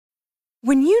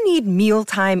When you need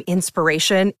mealtime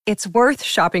inspiration, it's worth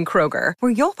shopping Kroger,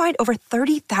 where you'll find over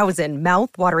 30,000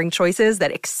 mouth-watering choices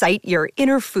that excite your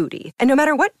inner foodie. And no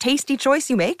matter what tasty choice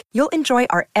you make, you'll enjoy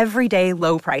our everyday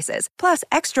low prices, plus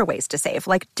extra ways to save,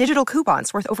 like digital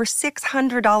coupons worth over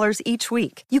 $600 each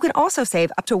week. You can also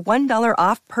save up to $1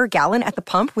 off per gallon at the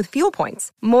pump with fuel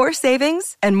points. More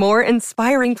savings and more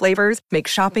inspiring flavors make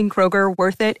shopping Kroger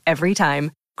worth it every time.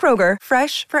 Kroger,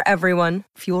 fresh for everyone.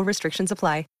 Fuel restrictions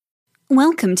apply.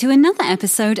 Welcome to another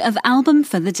episode of Album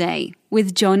for the Day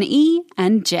with John E.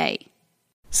 and Jay.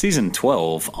 Season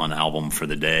 12 on Album for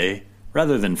the Day.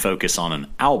 Rather than focus on an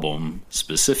album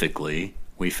specifically,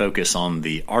 we focus on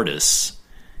the artists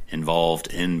involved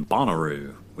in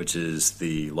Bonnaroo, which is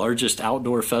the largest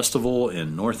outdoor festival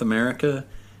in North America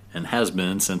and has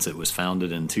been since it was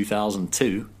founded in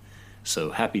 2002.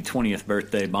 So happy 20th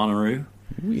birthday, Bonnaroo.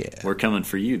 Yeah. We're coming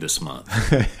for you this month.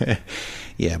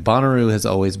 Yeah, Bonnaroo has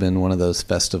always been one of those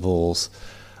festivals.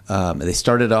 They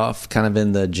started off kind of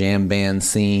in the jam band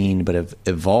scene, but have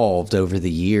evolved over the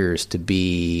years to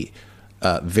be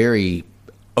very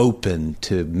open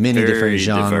to many different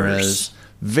genres. Diverse.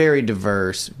 Very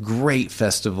diverse, great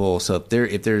festival. So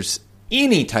if there's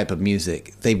any type of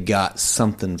music, they've got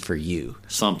something for you.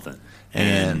 Something.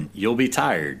 And you'll be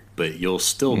tired, but you'll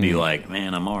still be like,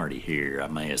 man, I'm already here. I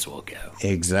may as well go.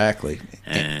 Exactly.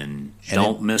 And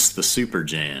don't miss the Super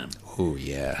Jam. Oh,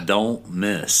 yeah. Don't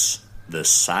miss the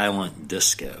silent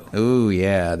disco. Oh,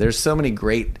 yeah. There's so many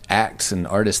great acts and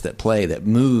artists that play that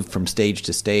move from stage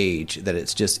to stage that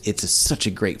it's such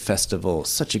a great festival,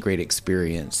 such a great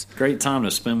experience. Great time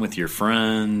to spend with your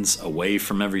friends, away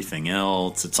from everything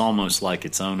else. It's almost like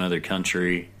its own other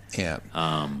country. Yeah.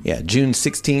 June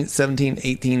 16th, 17th,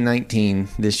 18th,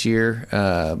 19th this year.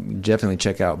 Definitely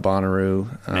check out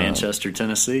Bonnaroo. Manchester,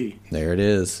 Tennessee. There it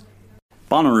is.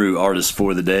 Bonnaroo artist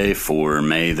for the day for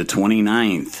May the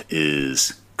 29th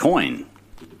is Coin.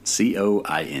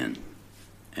 C-O-I-N.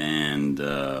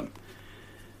 And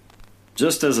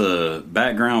just as a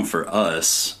background for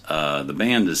us, the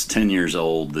band is 10 years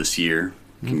old this year.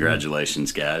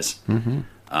 Congratulations, guys. Mm-hmm.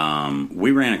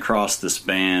 We ran across this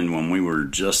band when we were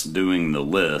just doing the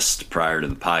list prior to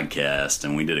the podcast,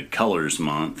 and we did a Colors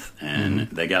Month, and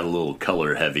they got a little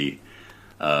color heavy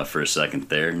for a second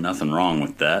there. Nothing wrong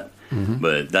with that,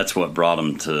 but that's what brought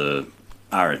them to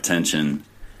our attention.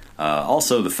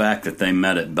 Also, the fact that they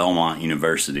met at Belmont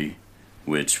University,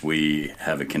 which we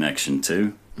have a connection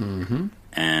to,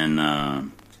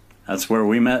 and that's where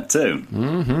we met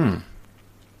too.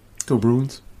 Go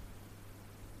Bruins.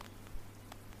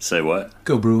 Say what?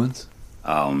 Go Bruins.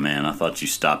 Oh, man, I thought you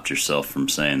stopped yourself from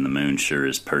saying the moon sure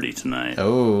is pretty tonight.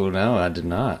 Oh, no, I did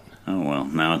not. Oh, well,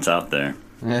 now it's out there.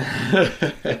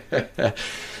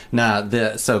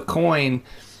 So Coin,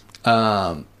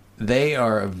 they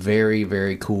are a very,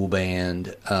 very cool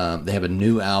band. They have a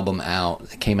new album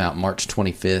out. It came out March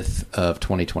 25th of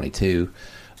 2022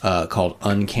 called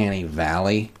Uncanny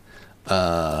Valley.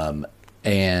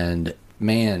 And,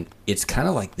 man, it's kind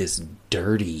of like this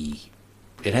dirty...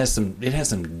 It has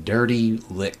some dirty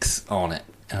licks on it.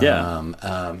 Yeah.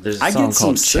 There's a I song get some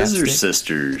called Scissor Chapstick.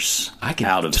 Sisters I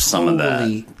out of some of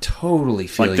that. Totally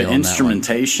feel like you the on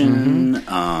instrumentation. That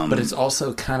one. But it's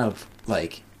also kind of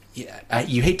like,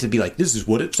 you hate to be like, this is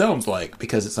what it sounds like,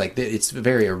 because it's like, it's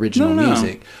very original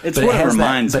music. It's what it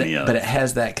reminds me of. But it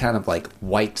has that kind of like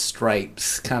White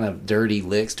Stripes, kind of dirty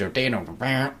licks, kind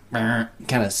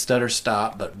of stutter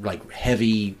stop, but like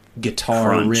heavy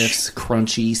guitar riffs,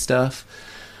 crunchy stuff.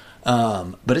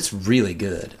 But it's really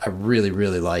good. I really,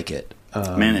 really like it.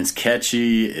 Man, it's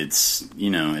catchy. It's,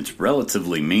 it's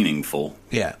relatively meaningful.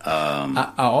 Yeah.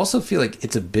 I also feel like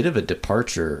it's a bit of a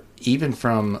departure, even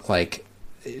from like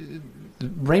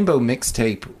Rainbow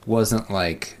Mixtape wasn't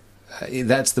like,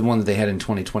 that's the one that they had in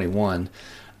 2021.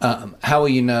 How Will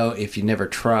You Know If You Never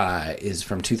Try is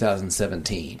from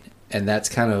 2017. And that's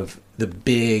kind of the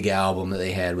big album that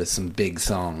they had with some big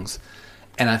songs.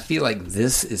 And I feel like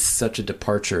this is such a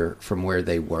departure from where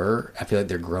they were. I feel like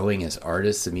they're growing as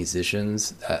artists and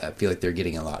musicians. I feel like they're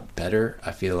getting a lot better.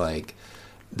 I feel like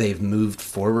they've moved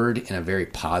forward in a very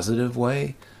positive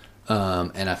way.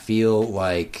 And I feel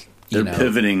like... They're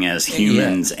pivoting as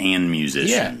humans and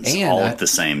musicians all at the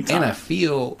same time. And I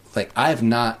feel like I've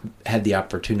not had the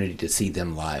opportunity to see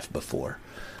them live before.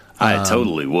 I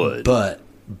totally would.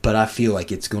 But I feel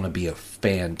like it's going to be a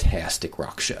fantastic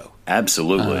rock show.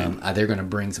 Absolutely. They're going to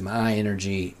bring some high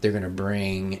energy. They're going to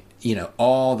bring,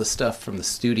 all the stuff from the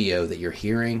studio that you're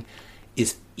hearing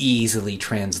is easily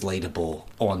translatable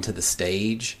onto the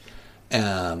stage.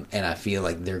 And I feel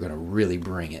like they're going to really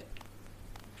bring it.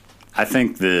 I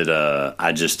think that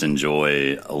I just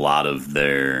enjoy a lot of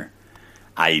their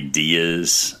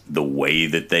ideas, the way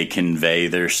that they convey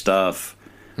their stuff.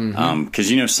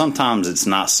 Because, sometimes it's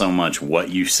not so much what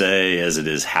you say as it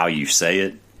is how you say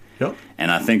it. Yep. And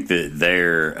I think that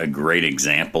they're a great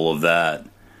example of that.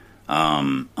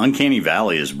 Uncanny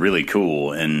Valley is really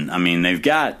cool. And, I mean,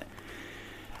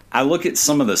 I look at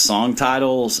some of the song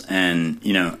titles and,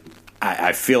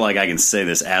 I feel like I can say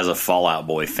this as a Fall Out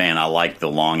Boy fan. I like the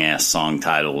long-ass song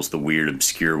titles, the weird,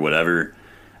 obscure, whatever.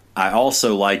 I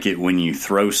also like it when you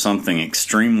throw something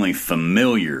extremely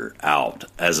familiar out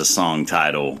as a song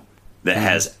title that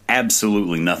has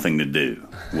absolutely nothing to do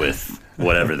with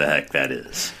whatever the heck that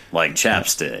is, like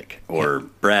Chapstick or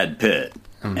Brad Pitt.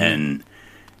 And,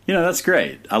 that's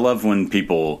great. I love when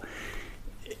people,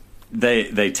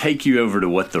 they take you over to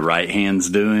what the right hand's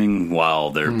doing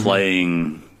while they're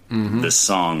playing this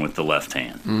song with the left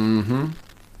hand.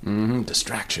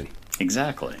 Distraction.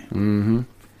 Exactly.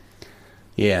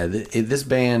 Yeah, this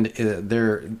band,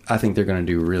 I think they're going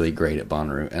to do really great at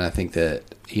Bonnaroo, and I think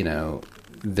that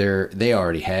they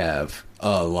already have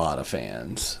a lot of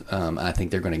fans. I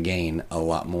think they're going to gain a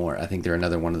lot more. I think they're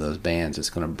another one of those bands that's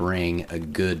going to bring a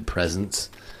good presence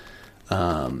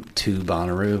to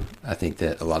Bonnaroo. I think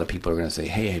that a lot of people are going to say,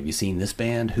 "Hey, have you seen this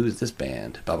band? Who is this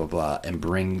band?" Blah blah blah, and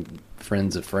bring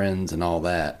friends of friends and all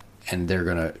that, and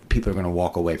people are going to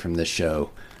walk away from this show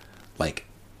like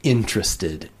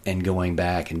interested and going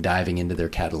back and diving into their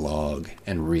catalog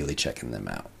and really checking them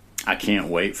out. I can't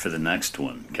wait for the next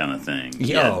one, kind of thing.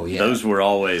 Yeah. Those were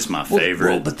always my favorite.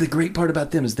 Well, but the great part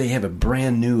about them is they have a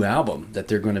brand new album that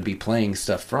they're going to be playing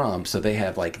stuff from. So they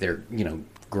have like their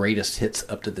greatest hits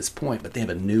up to this point, but they have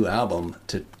a new album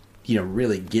to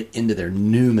really get into their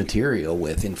new material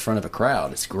with in front of a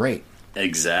crowd. It's great.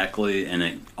 Exactly, and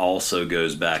it also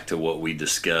goes back to what we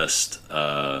discussed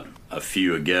a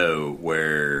few ago,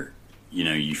 where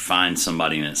you find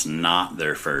somebody and it's not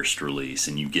their first release,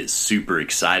 and you get super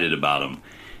excited about them.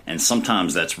 And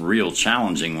sometimes that's real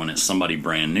challenging when it's somebody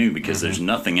brand new because there's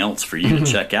nothing else for you to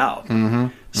check out.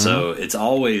 So it's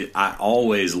I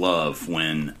always love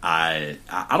when I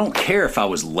don't care if I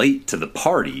was late to the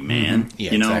party, man.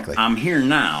 Yeah, exactly. I'm here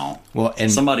now. Well,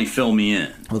 and somebody fill me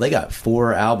in. Well, they got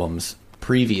 4 albums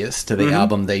previous to the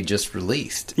album they just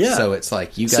released. Yeah. So it's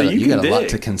like you got a lot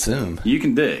to consume. You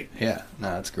can dig. Yeah.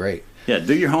 No, that's great. Yeah,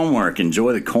 do your homework.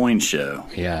 Enjoy the Coin Show.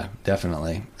 Yeah,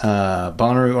 definitely.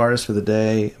 Bonnaroo artist for the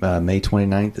day, May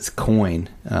 29th. It's Coin.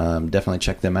 Definitely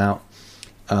check them out.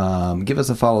 Give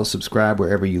us a follow, subscribe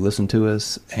wherever you listen to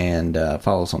us, and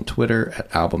follow us on Twitter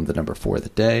at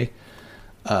album4theday.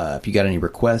 If you got any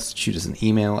requests, shoot us an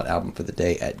email at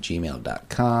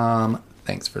albumfortheday@gmail.com.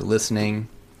 Thanks for listening.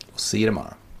 We'll see you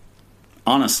tomorrow.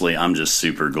 Honestly, I'm just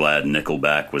super glad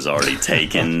Nickelback was already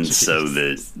taken so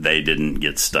that they didn't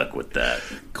get stuck with that.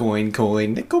 Coin,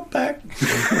 Nickelback.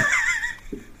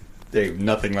 They're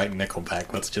nothing like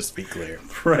Nickelback, let's just be clear.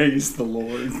 Praise the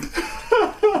Lord.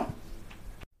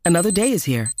 Another day is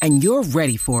here, and you're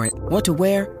ready for it. What to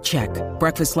wear? Check.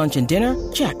 Breakfast, lunch, and dinner?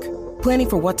 Check. Planning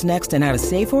for what's next and how to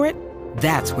save for it?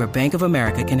 That's where Bank of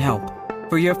America can help.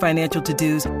 For your financial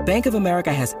to-dos, Bank of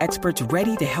America has experts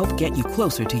ready to help get you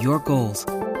closer to your goals.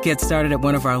 Get started at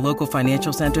one of our local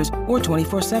financial centers or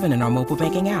 24/7 in our mobile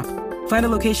banking app. Find a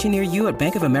location near you at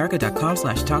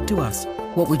bankofamerica.com/talktous.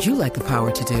 What would you like the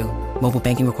power to do? Mobile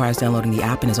banking requires downloading the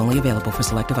app and is only available for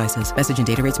select devices. Message and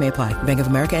data rates may apply. Bank of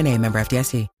America NA, member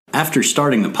FDIC. After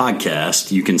starting the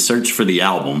podcast, you can search for the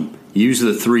album, use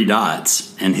the 3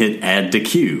 dots, and hit Add to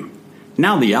Queue.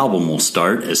 Now the album will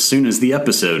start as soon as the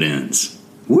episode ends.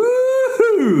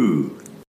 Woohoo!